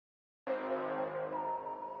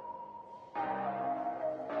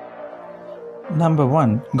Number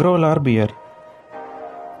 1. Grolar bear.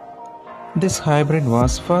 This hybrid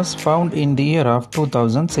was first found in the year of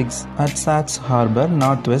 2006 at Sachs Harbor,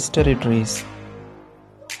 Northwest Territories.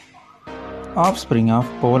 Offspring of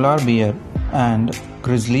polar bear and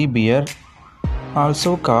grizzly bear,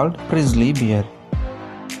 also called grizzly bear.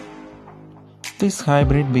 This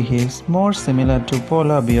hybrid behaves more similar to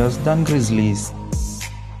polar bears than grizzlies.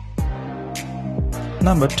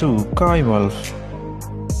 Number 2. Coywolf.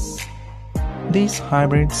 These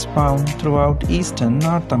hybrids found throughout eastern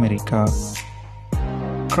North America.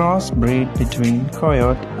 Crossbreed between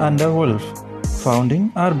coyote and a wolf, found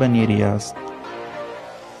in urban areas.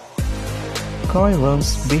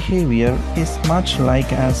 Coywolf's behavior is much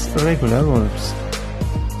like as regular wolves.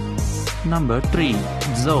 Number 3.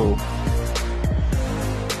 Zoo.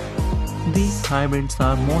 These hybrids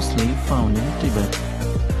are mostly found in Tibet.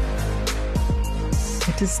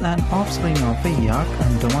 It is an offspring of a yak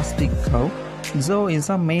and domestic cow. Zoo is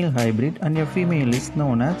a male hybrid and a female is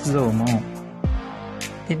known as Zomo.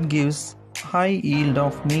 It gives high yield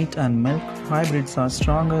of meat and milk. Hybrids are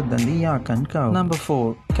stronger than the yak and cow. Number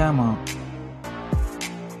 4. Cama.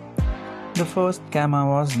 The first Cama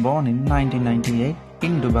was born in 1998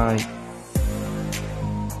 in Dubai.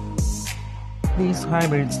 These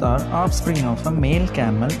hybrids are offspring of a male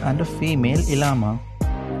camel and a female Ilama.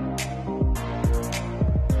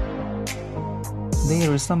 They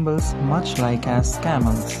resemble much like as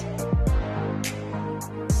camels.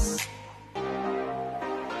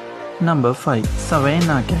 Number 5.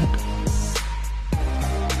 Savannah cat.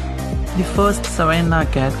 The first Savannah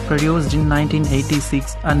cat produced in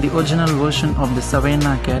 1986 and the original version of the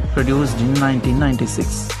Savannah cat produced in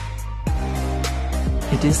 1996.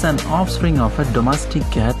 It is an offspring of a domestic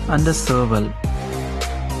cat and a serval.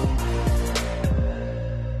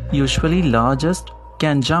 Usually largest,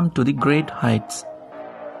 can jump to the great heights.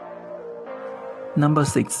 Number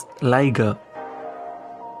 6. Liger.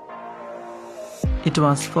 It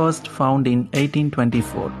was first found in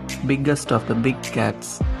 1824, biggest of the big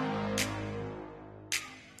cats.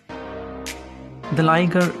 The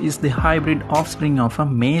liger is the hybrid offspring of a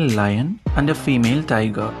male lion and a female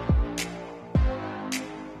tiger.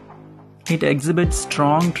 It exhibits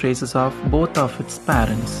strong traces of both of its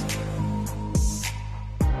parents.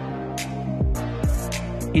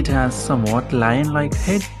 It has somewhat lion-like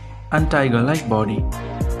head and tiger-like body.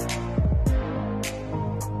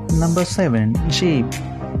 Number 7. Sheep.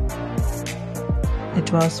 It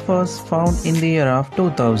was first found in the year of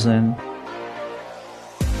 2000.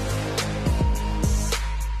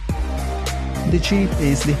 The sheep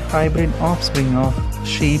is the hybrid offspring of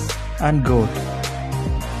sheep and goat.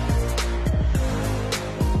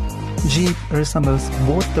 Sheep resembles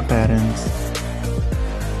both the parents.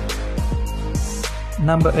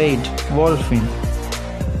 Number 8. Wholphin.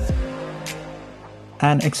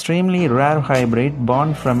 An extremely rare hybrid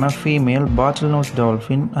born from a female bottlenose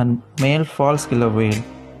dolphin and male false killer whale.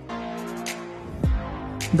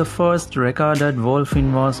 The first recorded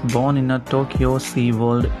Wholphin was born in a Tokyo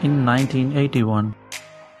SeaWorld in 1981.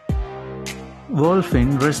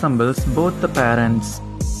 Wholphin resembles both the parents.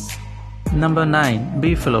 Number 9.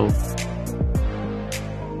 Beefalo.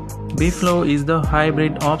 Beefalo is the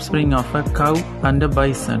hybrid offspring of a cow and a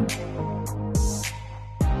bison.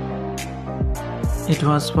 It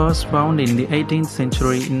was first found in the 18th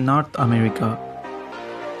century in North America.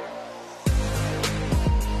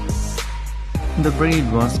 The breed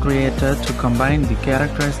was created to combine the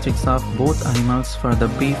characteristics of both animals for the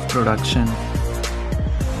beef production.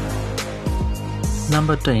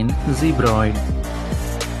 Number 10. Zebroid.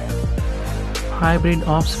 Hybrid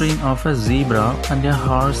offspring of a zebra and a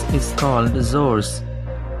horse is called Zorse.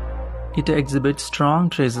 It exhibits strong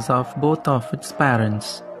traces of both of its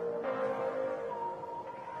parents.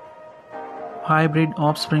 Hybrid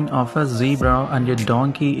offspring of a zebra and a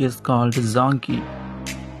donkey is called Zonkey.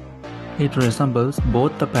 It resembles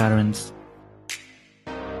both the parents.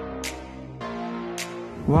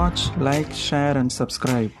 Watch, like, share and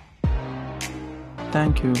subscribe.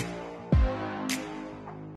 Thank you.